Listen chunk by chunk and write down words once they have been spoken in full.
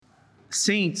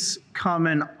Saints come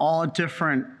in all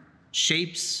different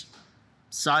shapes,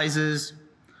 sizes,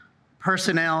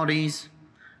 personalities,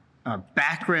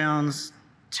 backgrounds,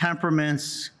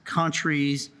 temperaments,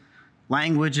 countries,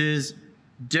 languages,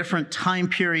 different time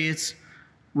periods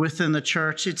within the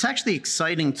church. It's actually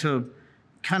exciting to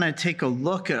kind of take a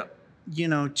look at,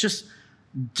 just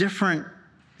different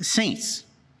saints.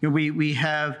 We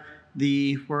have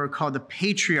what are called the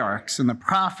patriarchs and the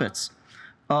prophets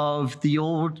of the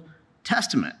Old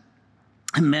Testament,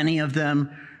 and many of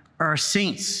them are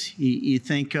saints. You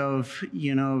think of,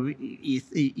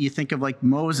 you think of like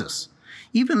Moses,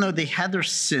 even though they had their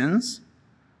sins,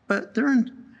 but they're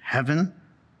in heaven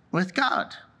with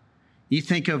God. You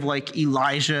think of like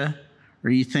Elijah,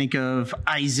 or you think of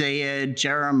Isaiah,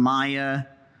 Jeremiah,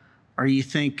 or you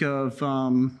think of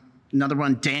another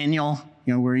one, Daniel,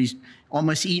 where he's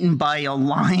almost eaten by a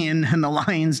lion in the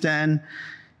lion's den.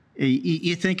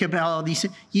 You think about all these,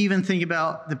 you even think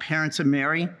about the parents of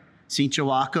Mary, St.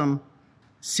 Joachim,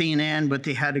 St. Anne, what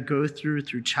they had to go through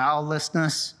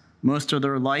childlessness most of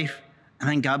their life, and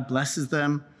then God blesses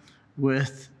them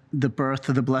with the birth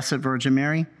of the Blessed Virgin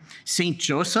Mary. St.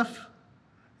 Joseph,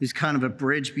 who's kind of a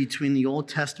bridge between the Old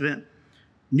Testament,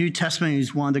 New Testament,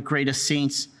 who's one of the greatest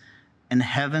saints in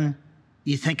heaven.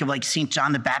 You think of like St.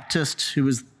 John the Baptist, who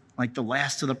was like the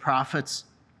last of the prophets.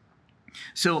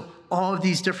 So all of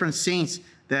these different saints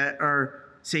that are,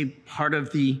 say, part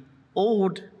of the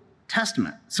Old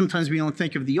Testament. Sometimes we don't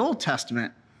think of the Old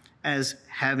Testament as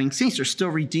having saints. They're still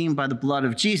redeemed by the blood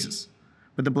of Jesus,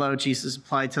 but the blood of Jesus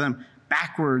applied to them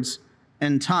backwards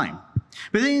in time.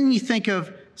 But then you think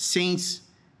of saints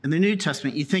in the New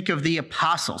Testament. You think of the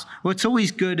apostles. What's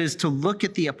always good is to look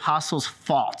at the apostles'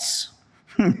 faults,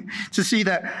 to see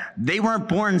that they weren't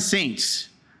born saints,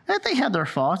 that they had their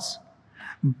faults.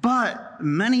 But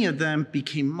many of them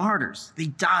became martyrs. They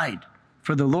died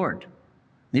for the Lord.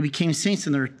 They became saints,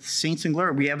 and they're saints in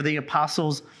glory. We have the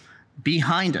apostles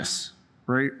behind us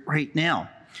right now.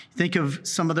 Think of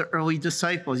some of the early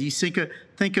disciples. You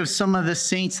think of some of the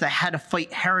saints that had to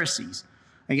fight heresies.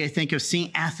 Like I think of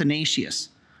St. Athanasius,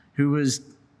 who was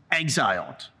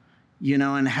exiled,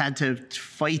 and had to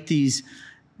fight these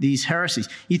heresies.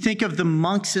 You think of the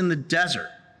monks in the desert,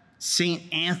 St.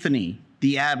 Anthony,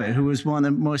 the abbot, who was one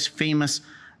of the most famous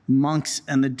monks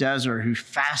in the desert, who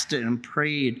fasted and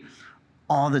prayed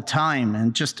all the time,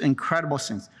 and just incredible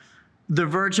saints. The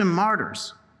virgin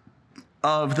martyrs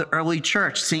of the early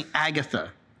church, St.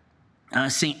 Agatha,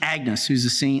 St. Agnes, who's a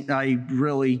saint I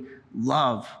really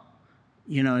love.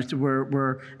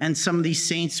 And some of these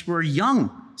saints were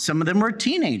young. Some of them were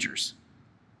teenagers.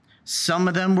 Some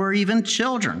of them were even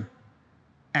children.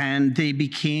 And they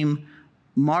became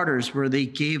martyrs where they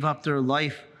gave up their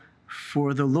life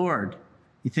for the Lord.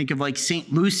 You think of like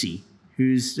St. Lucy,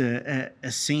 who's a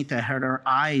saint that had her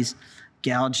eyes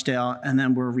gouged out and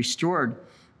then were restored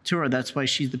to her. That's why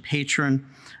she's the patron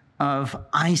of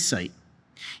eyesight.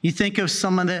 You think of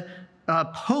some of the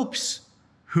popes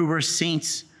who were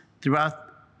saints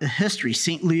throughout the history.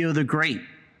 St. Leo the Great,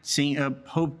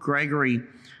 Pope Gregory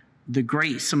the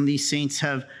Great. Some of these saints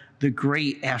have the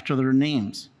Great after their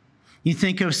names. You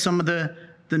think of some of the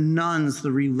nuns,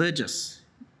 the religious.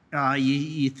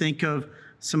 You think of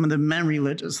some of the men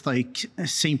religious, like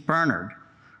St. Bernard.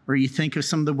 Or you think of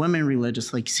some of the women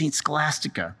religious, like St.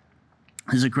 Scholastica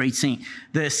is a great saint.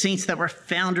 The saints that were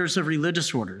founders of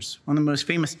religious orders, one of the most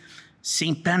famous,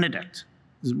 St. Benedict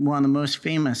is one of the most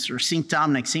famous, or St.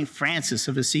 Dominic, St. Francis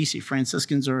of Assisi.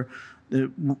 Franciscans are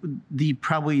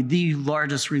probably the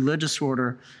largest religious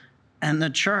order in the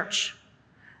church.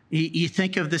 You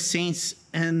think of the saints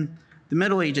in the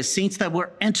Middle Ages, saints that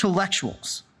were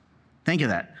intellectuals. Think of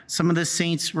that. Some of the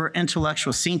saints were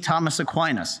intellectuals. St. Thomas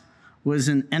Aquinas was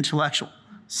an intellectual.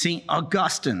 St.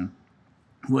 Augustine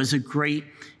was a great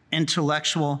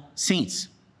intellectual saint.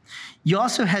 You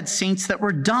also had saints that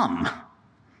were dumb,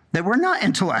 that were not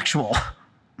intellectual,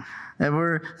 that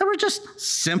were just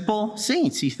simple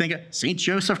saints. You think of St.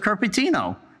 Joseph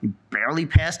Cupertino. He barely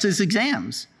passed his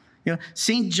exams.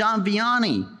 St. John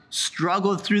Vianney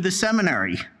struggled through the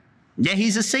seminary. Yeah,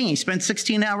 he's a saint. He spent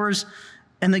 16 hours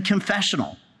in the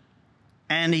confessional.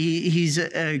 And he's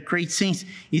a great saint.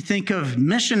 You think of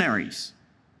missionaries.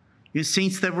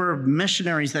 Saints that were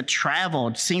missionaries that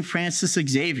traveled. St. Francis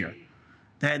Xavier,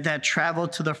 that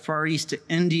traveled to the Far East, to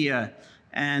India,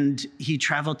 and he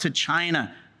traveled to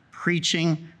China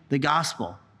preaching the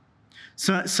gospel.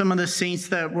 So some of the saints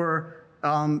that were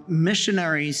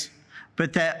missionaries,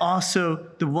 but that also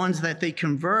the ones that they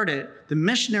converted, the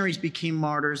missionaries became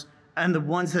martyrs, and the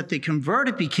ones that they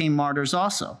converted became martyrs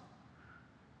also.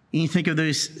 And you think of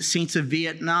those saints of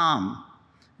Vietnam,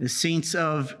 the saints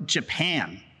of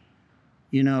Japan,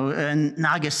 and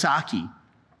Nagasaki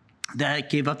that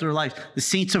gave up their lives, the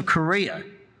saints of Korea,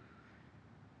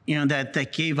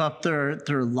 that gave up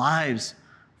their lives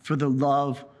for the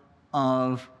love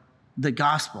of the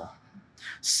gospel.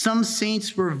 Some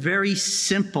saints were very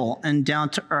simple and down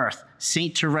to earth.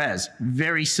 Saint Therese,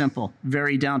 very simple,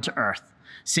 very down to earth.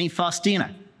 Saint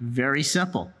Faustina, very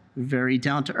simple, very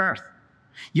down to earth.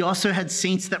 You also had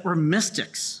saints that were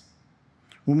mystics.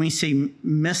 When we say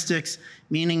mystics,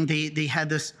 meaning they had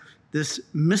this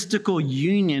mystical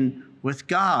union with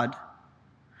God,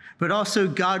 but also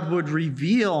God would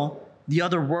reveal the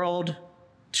other world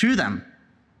to them.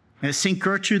 As Saint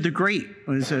Gertrude the Great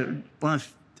was one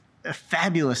of the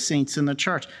fabulous saints in the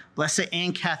church. Blessed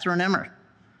Anne Catherine Emmerich.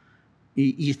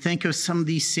 You think of some of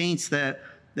these saints that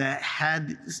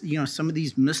had some of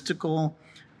these mystical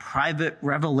private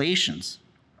revelations.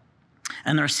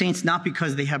 And they're saints not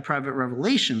because they had private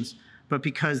revelations, but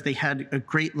because they had a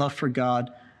great love for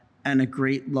God and a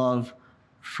great love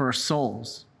for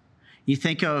souls. You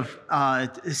think of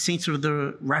saints of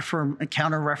the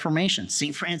Counter-Reformation.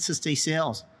 St. Francis de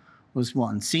Sales was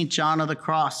one. St. John of the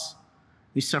Cross,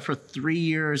 who suffered 3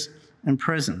 years in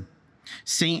prison.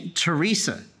 St.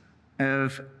 Teresa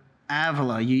of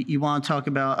Avila. You want to talk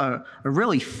about a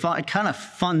really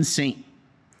fun saint.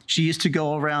 She used to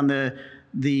go around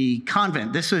the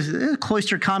convent. This was a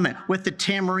cloister convent with the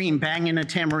tambourine, banging a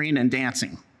tambourine and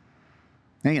dancing.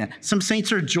 Some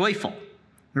saints are joyful.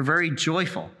 They're very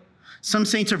joyful. Some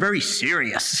saints are very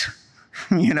serious.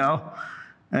 They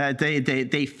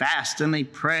fast and they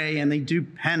pray and they do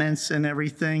penance and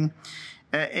everything.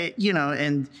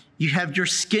 And you have your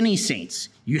skinny saints.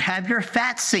 You have your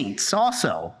fat saints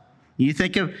also. You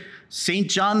think of St.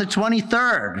 John the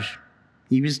 23rd.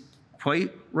 He was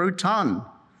quite rotund.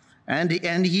 And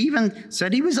he even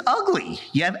said he was ugly.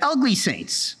 You have ugly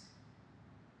saints.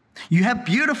 You have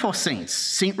beautiful saints.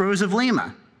 St. Rose of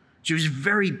Lima. She was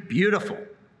very beautiful.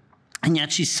 And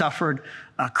yet she suffered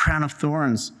a crown of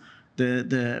thorns,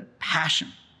 the passion.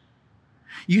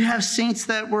 You have saints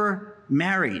that were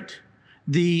married.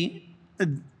 The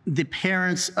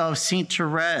parents of St.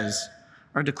 Therese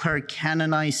are declared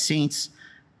canonized saints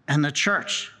in the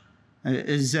church.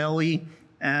 Zélie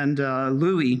and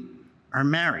Louis are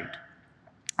married.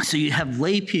 So you have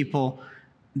lay people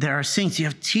that are saints. You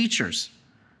have teachers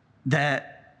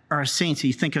that are saints.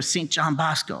 You think of St. John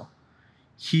Bosco.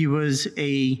 He was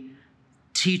a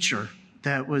teacher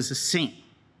that was a saint.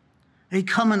 They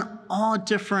come in all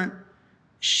different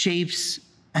shapes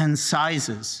and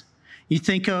sizes. You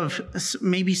think of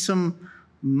maybe some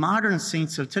modern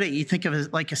saints of today. You think of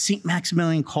it like a St.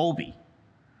 Maximilian Kolbe,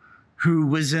 who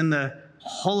was in the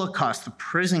Holocaust, the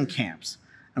prison camps.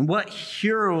 And what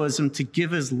heroism to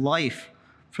give his life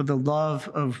for the love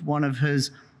of one of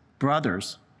his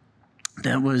brothers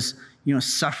that was,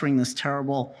 suffering this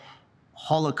terrible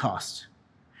Holocaust.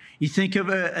 You think of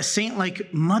a saint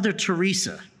like Mother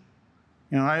Teresa.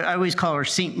 I always call her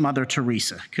Saint Mother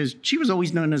Teresa because she was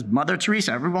always known as Mother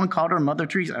Teresa. Everyone called her Mother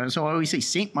Teresa. So I always say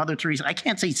Saint Mother Teresa. I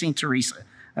can't say Saint Teresa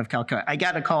of Calcutta. I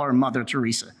got to call her Mother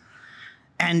Teresa.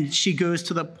 And she goes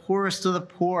to the poorest of the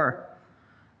poor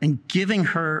and giving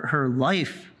her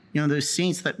life, those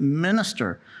saints that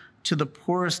minister to the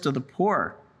poorest of the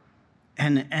poor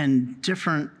and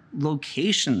different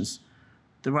locations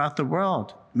throughout the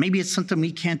world. Maybe it's something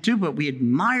we can't do, but we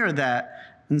admire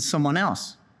that in someone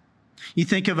else. You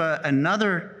think of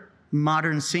another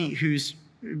modern saint whose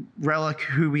relic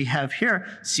who we have here,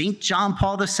 St. John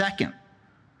Paul II.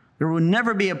 There will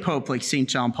never be a pope like St.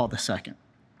 John Paul II.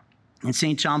 And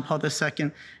St. John Paul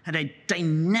II had a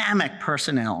dynamic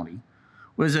personality,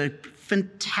 was a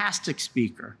fantastic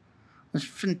speaker, was a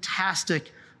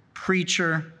fantastic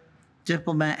preacher,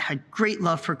 diplomat, had great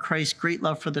love for Christ, great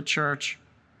love for the church,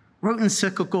 wrote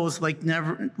encyclicals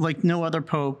like no other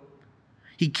pope.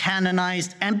 He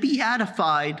canonized and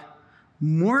beatified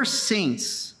more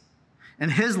saints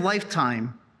in his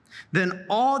lifetime than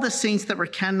all the saints that were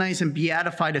canonized and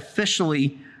beatified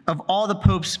officially of all the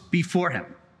popes before him.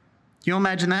 Can you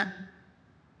imagine that?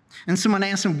 And someone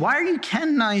asked him, why are you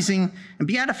canonizing and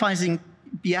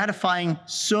beatifying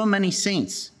so many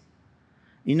saints?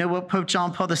 You know what Pope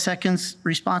John Paul II's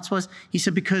response was? He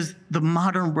said, because the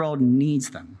modern world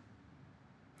needs them.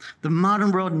 The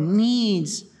modern world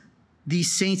needs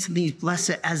these saints and these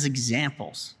blessed as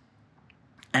examples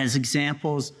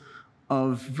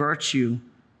of virtue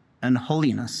and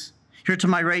holiness. Here to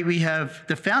my right, we have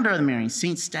the founder of the Marians,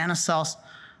 St. Stanislaus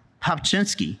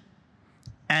Papczynski.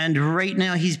 And right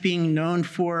now he's being known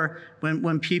for when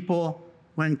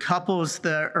couples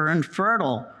that are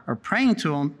infertile are praying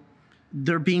to him,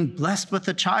 they're being blessed with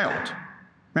a child.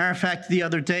 Matter of fact, the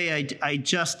other day, I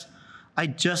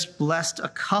just blessed a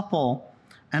couple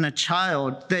and a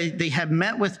child. They had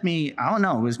met with me, I don't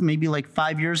know, it was maybe like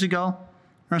 5 years ago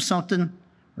or something,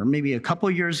 or maybe a couple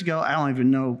years ago. I don't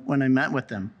even know when I met with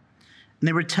them. And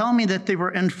they were telling me that they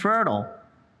were infertile.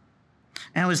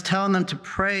 And I was telling them to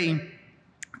pray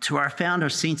to our founder,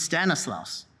 St.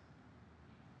 Stanislaus.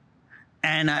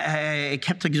 And I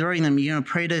kept exhorting them,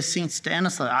 pray to St.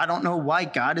 Stanislaus. I don't know why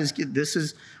this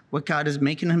is what God is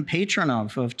making him patron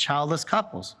of childless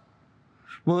couples.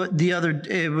 Well,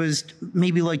 it was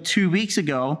maybe like 2 weeks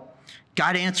ago,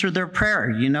 God answered their prayer.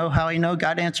 You know how I know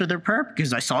God answered their prayer?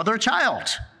 Because I saw their child.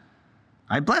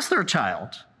 I blessed their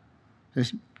child.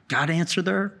 God answered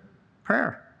their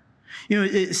prayer.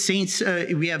 Saints,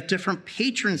 we have different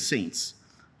patron saints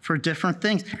for different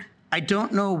things. I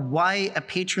don't know why a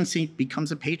patron saint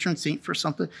becomes a patron saint for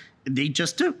something. They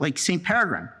just do, like St.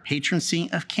 Peregrine, patron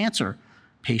saint of cancer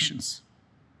patients.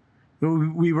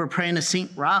 We were praying to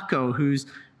St. Rocco, who's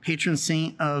patron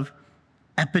saint of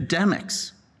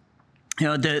epidemics.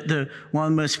 The one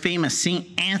of the most famous, St.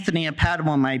 Anthony of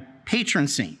Padua, my patron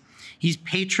saint. He's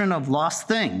patron of lost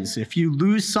things. If you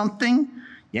lose something,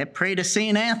 you pray to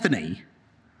St. Anthony.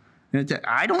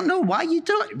 I don't know why you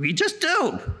do it. We just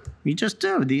do. We just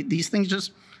do. These things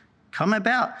just come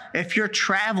about. If you're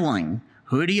traveling,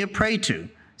 who do you pray to?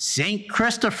 St.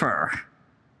 Christopher.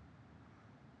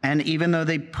 And even though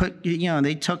they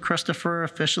took Christopher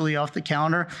officially off the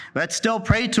calendar, but still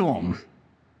pray to him.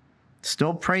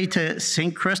 Still pray to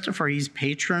St. Christopher. He's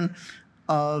patron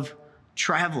of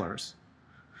travelers.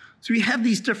 So we have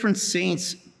these different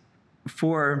saints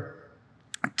for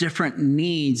different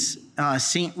needs.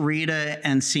 St. Rita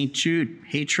and St. Jude,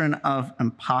 patron of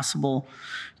impossible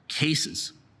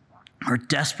cases or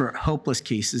desperate, hopeless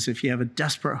cases. If you have a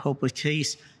desperate, hopeless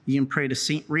case, you can pray to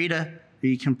St. Rita, or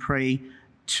you can pray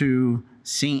to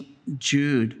St.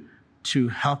 Jude to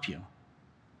help you.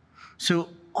 So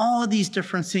all of these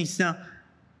different saints. Now,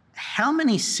 how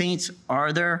many saints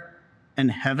are there in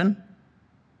heaven?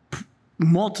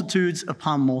 Multitudes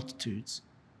upon multitudes.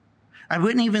 I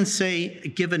wouldn't even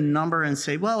give a number and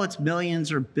say, well, it's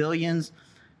millions or billions,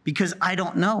 because I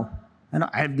don't know.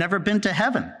 I've never been to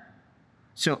heaven.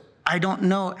 So I don't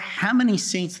know how many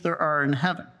saints there are in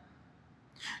heaven.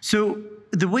 So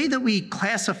the way that we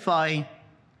classify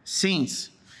saints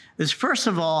is, first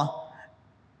of all,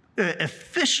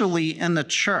 officially in the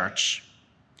church,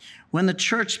 when the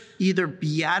church either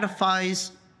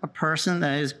beatifies a person,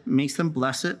 that is, makes them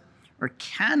blessed, or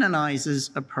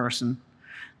canonizes a person,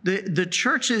 the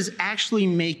church is actually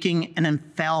making an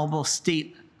infallible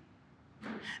statement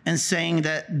and saying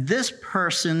that this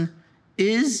person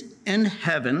is in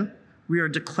heaven. We are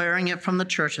declaring it from the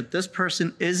church that this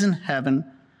person is in heaven,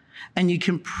 and you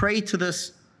can pray to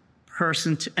this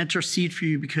person to intercede for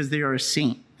you because they are a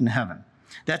saint in heaven.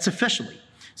 That's officially.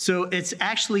 So it's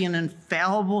actually an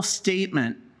infallible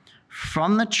statement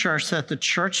from the church that the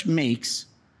church makes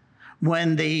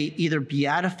when they either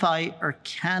beatify or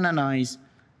canonize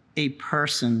a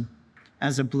person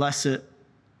as a blessed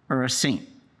or a saint.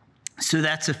 So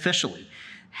that's officially.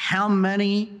 How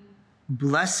many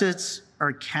blesseds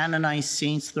or canonized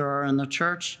saints there are in the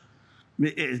church?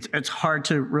 It's hard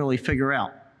to really figure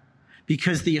out,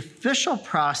 because the official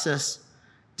process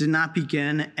did not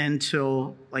begin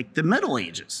until like the Middle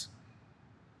Ages.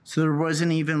 So there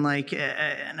wasn't even like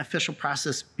an official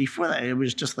process before that. It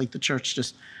was just like the church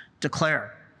just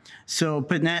declared. So,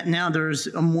 but now there's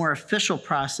a more official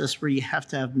process where you have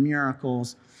to have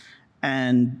miracles,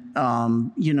 and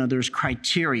there's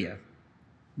criteria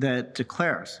that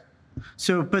declares.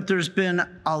 So, but there's been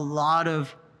a lot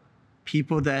of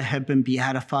people that have been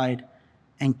beatified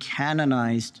and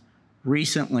canonized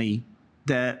recently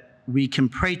that we can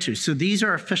pray to. So these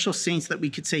are official saints that we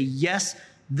could say, yes,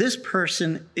 this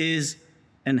person is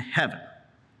in heaven.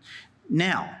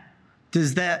 Now,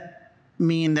 does that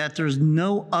mean that there's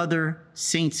no other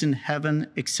saints in heaven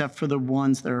except for the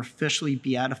ones that are officially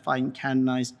beatified and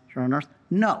canonized here on earth?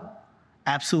 No,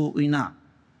 absolutely not.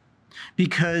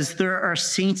 Because there are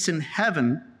saints in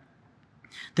heaven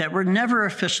that were never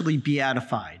officially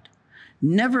beatified,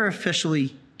 never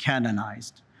officially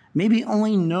canonized, maybe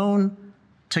only known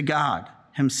to God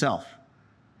himself.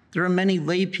 There are many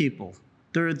lay people.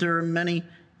 There are many,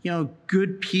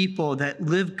 good people that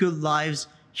live good lives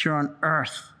here on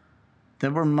earth,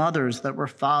 that were mothers, that were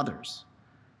fathers,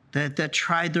 that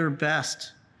tried their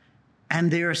best,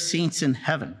 and they are saints in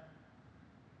heaven.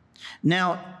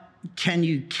 Now, can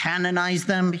you canonize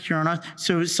them here on earth?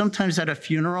 So sometimes at a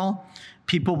funeral,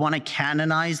 people want to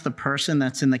canonize the person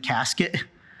that's in the casket.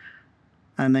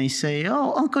 and they say,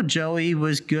 oh, Uncle Joey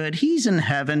was good. He's in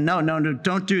heaven. No,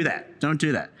 don't do that. Don't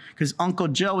do that. Because Uncle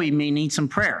Joey may need some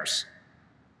prayers.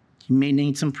 He may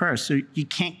need some prayers. So you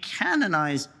can't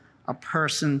canonize a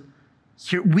person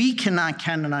here. We cannot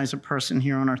canonize a person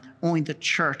here on earth. Only the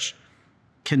church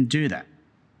can do that.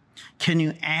 Can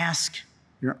you ask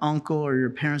your uncle or your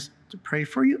parents to pray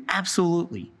for you?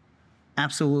 Absolutely.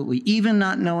 Absolutely. Even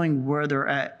not knowing where they're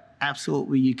at,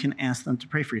 absolutely you can ask them to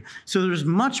pray for you. So there's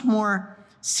much more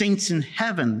saints in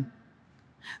heaven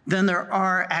than there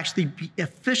are actually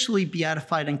officially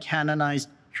beatified and canonized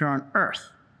here on earth.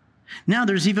 Now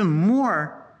there's even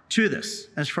more to this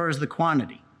as far as the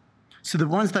quantity. So the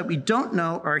ones that we don't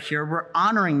know are here. We're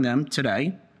honoring them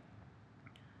today.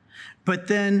 But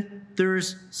then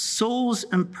there's souls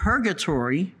in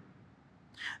purgatory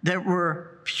that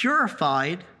were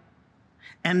purified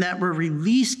and that were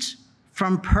released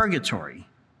from purgatory.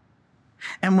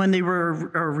 And when they were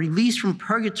released from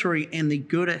purgatory and they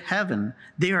go to heaven,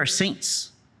 they are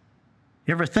saints.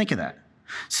 You ever think of that?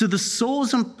 So the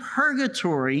souls in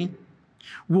purgatory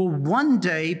will one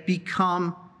day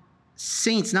become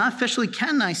saints, not officially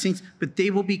canonized saints, but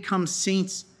they will become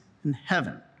saints in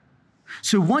heaven.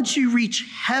 So once you reach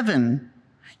heaven,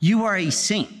 you are a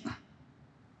saint.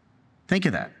 Think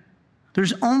of that.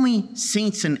 There's only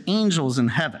saints and angels in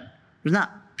heaven. There's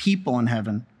not people in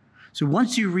heaven. So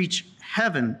once you reach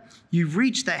heaven, you've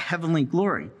reached that heavenly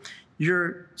glory.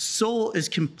 Your soul is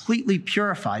completely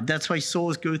purified. That's why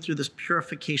souls go through this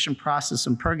purification process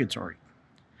in purgatory.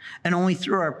 And only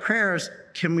through our prayers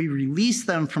can we release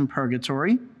them from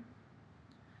purgatory.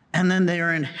 And then they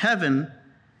are in heaven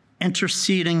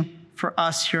interceding for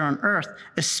us here on earth,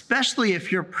 especially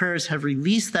if your prayers have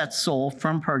released that soul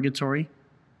from purgatory.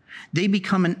 They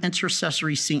become an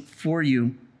intercessory saint for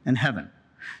you in heaven.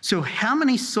 So how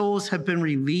many souls have been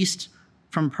released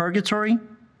from purgatory?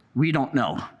 We don't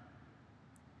know.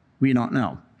 We don't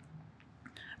know.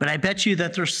 But I bet you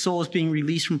that there's souls being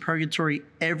released from purgatory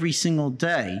every single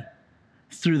day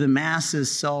through the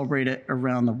masses celebrated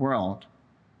around the world.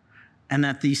 And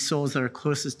that these souls that are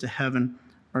closest to heaven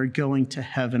are going to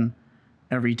heaven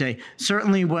every day.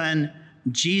 Certainly when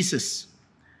Jesus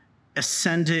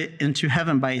ascended into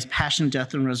heaven by his passion,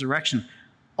 death, and resurrection,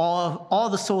 all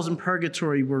the souls in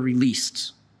purgatory were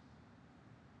released.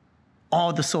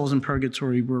 All the souls in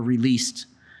purgatory were released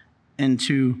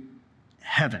into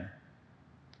heaven.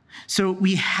 So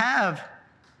we have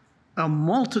a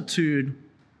multitude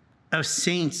of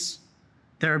saints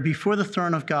that are before the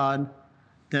throne of God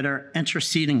that are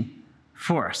interceding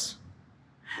for us.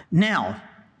 Now,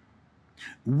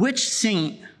 which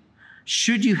saint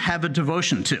should you have a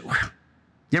devotion to?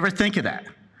 You ever think of that?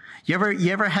 You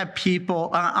ever have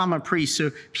people, I'm a priest,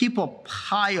 so people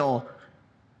pile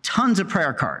tons of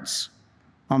prayer cards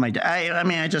on my day.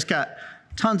 I just got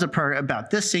tons of prayer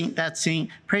about this saint, that saint,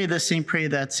 pray this saint, pray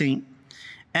that saint.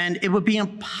 And it would be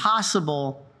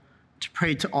impossible to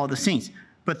pray to all the saints.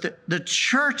 But the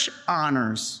church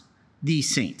honors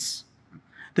these saints.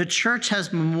 The church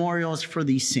has memorials for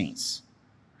these saints.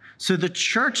 So the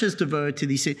church is devoted to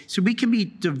these saints. So we can be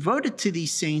devoted to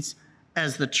these saints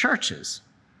as the church is.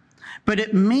 But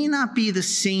it may not be the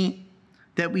saint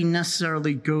that we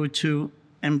necessarily go to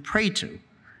and pray to,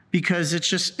 because it's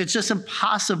just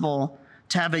impossible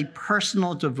to have a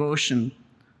personal devotion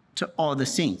to all the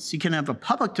saints. You can have a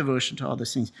public devotion to all the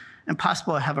saints,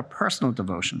 impossible to have a personal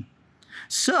devotion.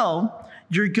 So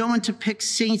you're going to pick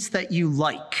saints that you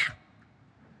like,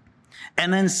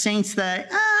 and then saints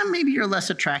that maybe you're less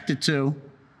attracted to.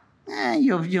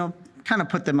 You'll kind of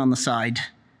put them on the side.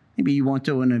 Maybe you won't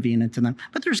do a novena to them.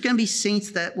 But there's going to be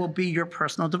saints that will be your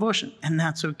personal devotion, and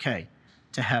that's okay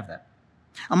to have that.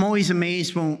 I'm always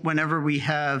amazed whenever we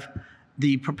have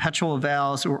the perpetual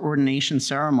vows or ordination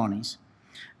ceremonies,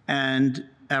 and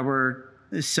our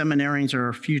seminarians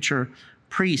or future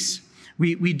priests,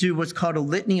 we do what's called a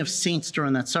litany of saints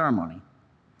during that ceremony,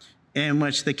 in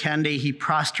which the candidate, he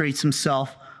prostrates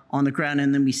himself on the ground,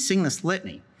 and then we sing this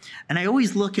litany. And I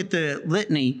always look at the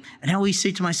litany, and I always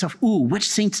say to myself, which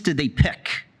saints did they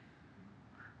pick?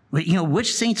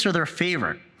 Which saints are their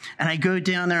favorite? And I go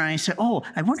down there and I say,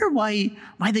 I wonder why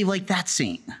they like that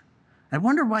saint. I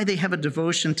wonder why they have a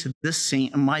devotion to this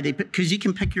saint, and why they pick, because you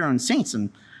can pick your own saints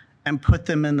and put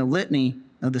them in the litany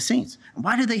of the saints. And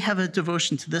why do they have a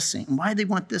devotion to this saint? And why do they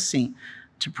want this saint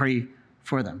to pray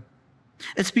for them?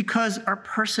 It's because our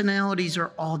personalities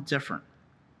are all different.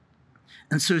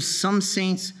 And so some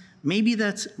saints, maybe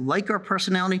that's like our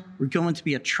personality, we're going to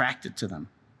be attracted to them.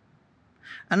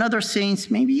 And other saints,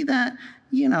 maybe that,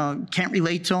 can't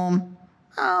relate to them.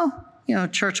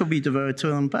 Church will be devoted to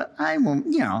them, but I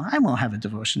won't have a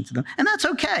devotion to them. And that's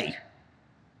okay.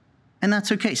 And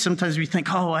that's okay. Sometimes we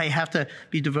think, oh, I have to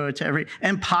be devoted to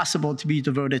impossible to be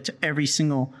devoted to every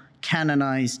single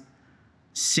canonized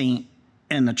saint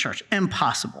in the church.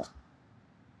 Impossible.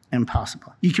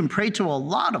 Impossible. You can pray to a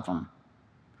lot of them,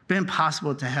 but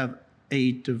impossible to have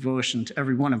a devotion to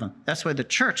every one of them. That's why the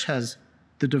church has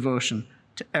the devotion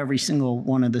to every single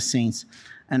one of the saints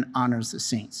and honors the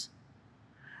saints.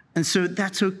 And so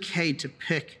that's okay to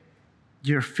pick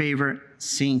your favorite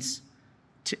saints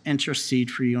to intercede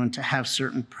for you and to have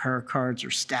certain prayer cards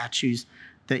or statues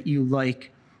that you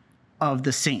like of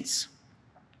the saints.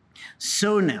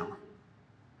 So now,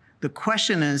 the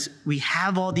question is, we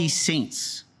have all these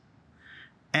saints,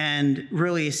 and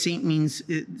really a saint means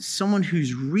someone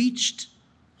who's reached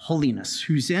holiness,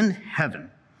 who's in heaven,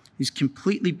 who's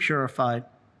completely purified,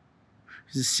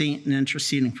 who's a saint and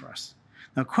interceding for us.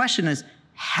 Now, the question is,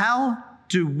 how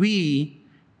do we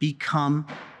become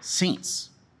saints?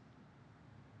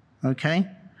 Okay?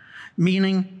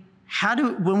 Meaning,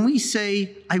 when we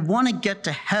say, I want to get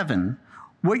to heaven,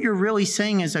 what you're really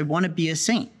saying is, I want to be a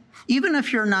saint. Even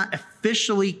if you're not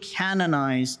officially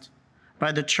canonized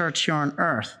by the church here on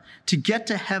earth, to get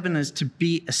to heaven is to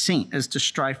be a saint, is to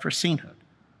strive for sainthood.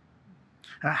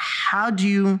 How do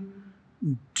you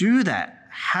do that?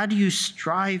 How do you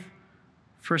strive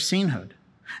for sainthood?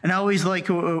 And I always like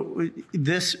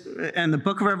this in the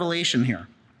book of Revelation here.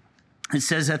 It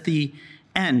says at the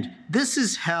end, this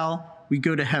is how we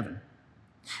go to heaven.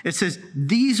 It says,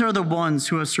 these are the ones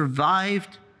who have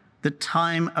survived the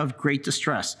time of great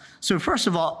distress. So first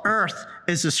of all, earth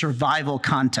is a survival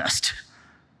contest.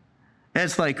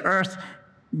 It's like earth,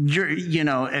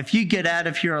 if you get out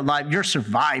of here alive, you're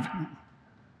surviving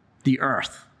the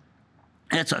earth.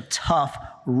 It's a tough,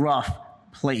 rough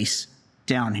place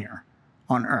down here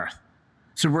on earth.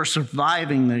 So we're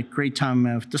surviving the great time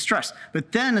of distress.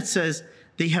 But then it says,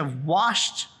 they have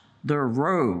washed their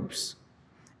robes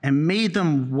and made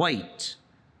them white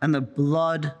in the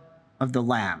blood of the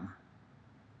Lamb.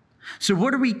 So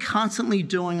what are we constantly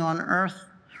doing on earth?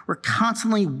 We're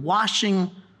constantly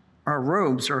washing our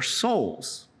robes, our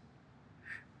souls,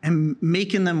 and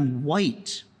making them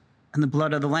white in the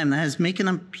blood of the Lamb. That is, making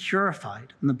them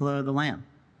purified in the blood of the Lamb.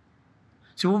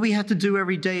 So what we have to do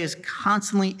every day is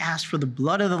constantly ask for the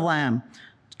blood of the Lamb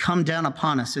to come down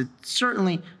upon us. It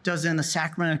certainly does in the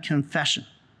sacrament of confession.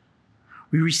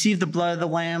 We receive the blood of the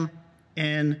Lamb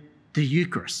in the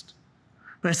Eucharist.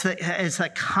 But it's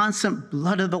that constant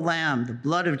blood of the Lamb, the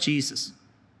blood of Jesus,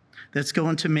 that's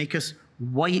going to make us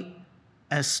white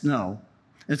as snow.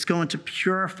 It's going to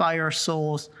purify our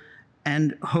souls,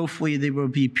 and hopefully they will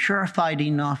be purified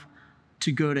enough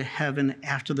to go to heaven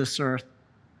after this earth.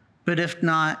 But if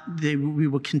not, we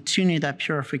will continue that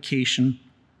purification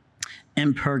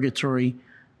in purgatory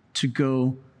to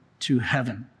go to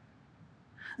heaven.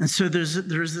 And so there's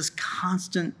this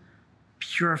constant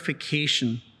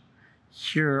purification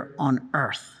here on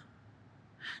earth.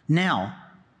 Now,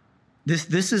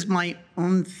 this is my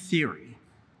own theory.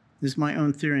 This is my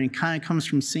own theory, and it kind of comes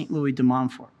from St. Louis de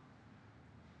Montfort.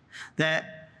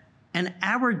 That in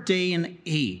our day and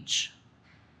age,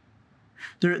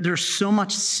 there's so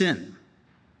much sin.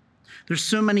 There's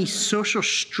so many social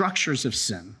structures of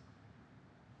sin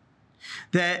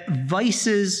that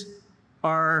vices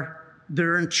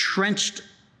they're entrenched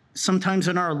sometimes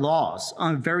in our laws,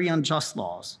 on very unjust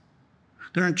laws.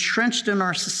 They're entrenched in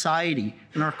our society,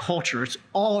 in our culture. It's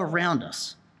all around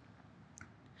us.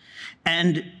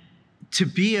 And to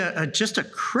be just a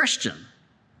Christian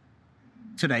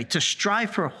today, to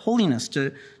strive for holiness,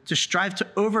 to strive to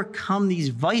overcome these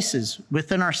vices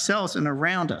within ourselves and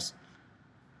around us,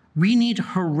 we need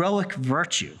heroic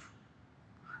virtue.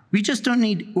 We just don't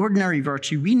need ordinary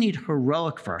virtue. We need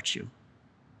heroic virtue.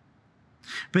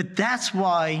 But that's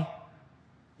why,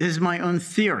 it is my own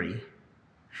theory,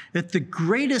 that the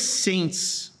greatest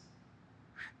saints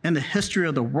in the history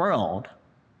of the world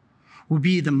will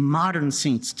be the modern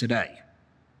saints today.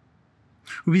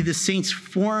 Will be the saints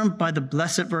formed by the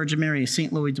Blessed Virgin Mary, as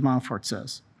St. Louis de Montfort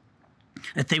says.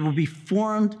 That they will be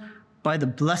formed by the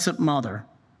Blessed Mother.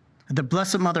 The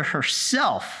Blessed Mother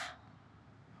herself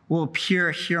will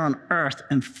appear here on earth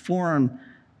and form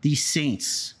these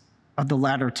saints of the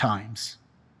latter times.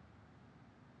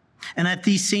 And that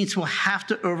these saints will have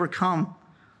to overcome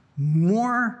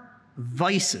more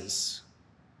vices,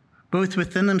 both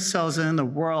within themselves and in the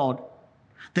world,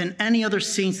 than any other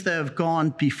saints that have gone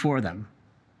before them.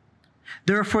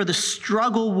 Therefore, the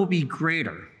struggle will be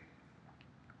greater.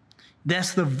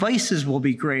 Thus, the vices will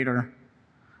be greater,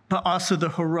 but also the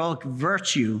heroic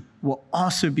virtue will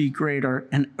also be greater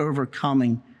in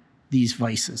overcoming these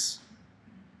vices.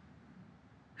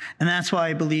 And that's why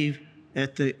I believe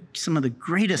at some of the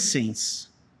greatest saints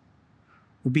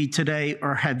will be today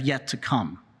or have yet to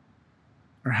come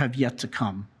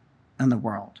in the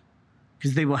world,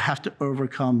 because they will have to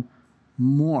overcome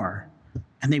more,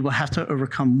 and they will have to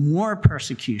overcome more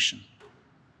persecution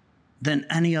than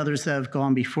any others that have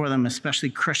gone before them, especially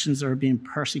Christians that are being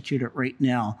persecuted right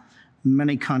now in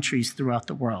many countries throughout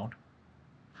the world.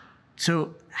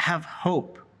 So have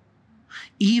hope.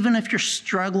 Even if you're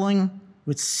struggling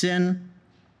with sin,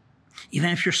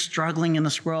 even if you're struggling in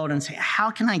this world and say,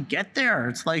 how can I get there?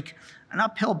 It's like an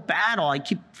uphill battle. I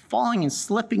keep falling and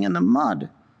slipping in the mud.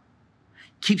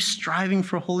 Keep striving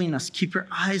for holiness. Keep your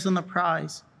eyes on the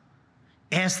prize.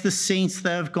 Ask the saints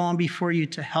that have gone before you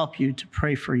to help you, to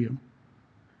pray for you.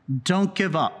 Don't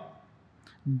give up.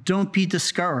 Don't be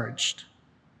discouraged.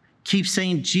 Keep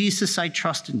saying, Jesus, I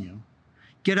trust in you.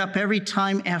 Get up every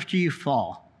time after you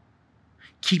fall.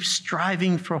 Keep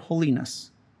striving for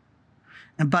holiness.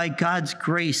 And by God's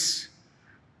grace,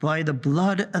 by the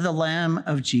blood of the Lamb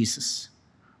of Jesus,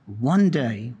 one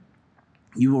day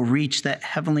you will reach that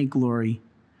heavenly glory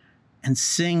and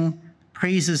sing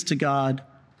praises to God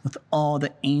with all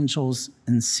the angels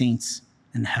and saints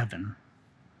in heaven.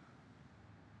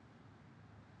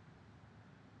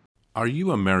 Are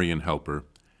you a Marian helper?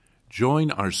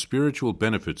 Join our Spiritual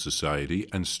Benefit Society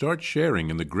and start sharing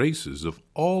in the graces of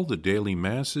all the daily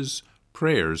masses,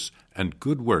 prayers, and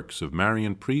good works of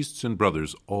Marian priests and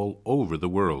brothers all over the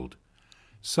world.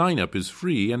 Sign up is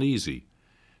free and easy.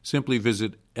 Simply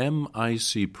visit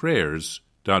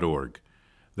micprayers.org.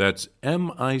 That's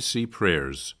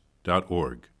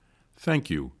micprayers.org. Thank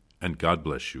you, and God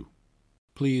bless you.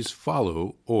 Please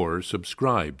follow or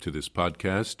subscribe to this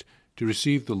podcast to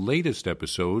receive the latest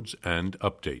episodes and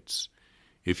updates.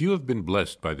 If you have been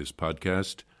blessed by this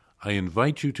podcast, I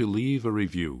invite you to leave a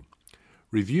review.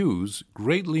 Reviews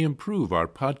greatly improve our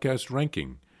podcast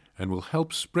ranking and will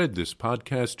help spread this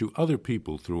podcast to other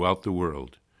people throughout the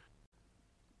world.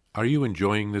 Are you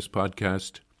enjoying this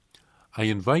podcast? I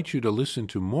invite you to listen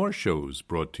to more shows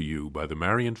brought to you by the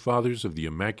Marian Fathers of the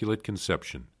Immaculate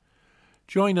Conception.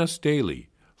 Join us daily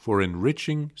for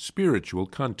enriching spiritual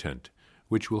content,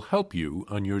 which will help you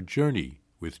on your journey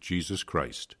with Jesus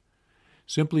Christ.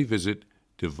 Simply visit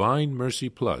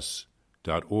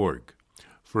DivineMercyPlus.org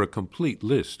for a complete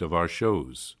list of our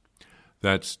shows.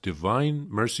 That's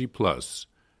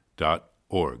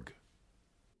DivineMercyPlus.org.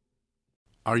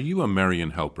 Are you a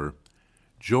Marian helper?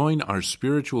 Join our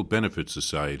Spiritual Benefit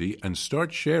Society and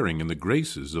start sharing in the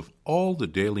graces of all the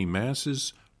daily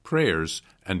masses, prayers,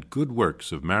 and good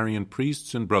works of Marian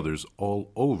priests and brothers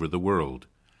all over the world.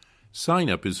 Sign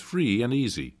up is free and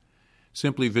easy.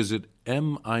 Simply visit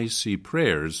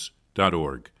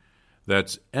micprayers.org.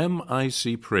 That's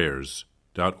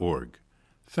micprayers.org.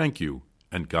 Thank you,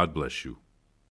 and God bless you.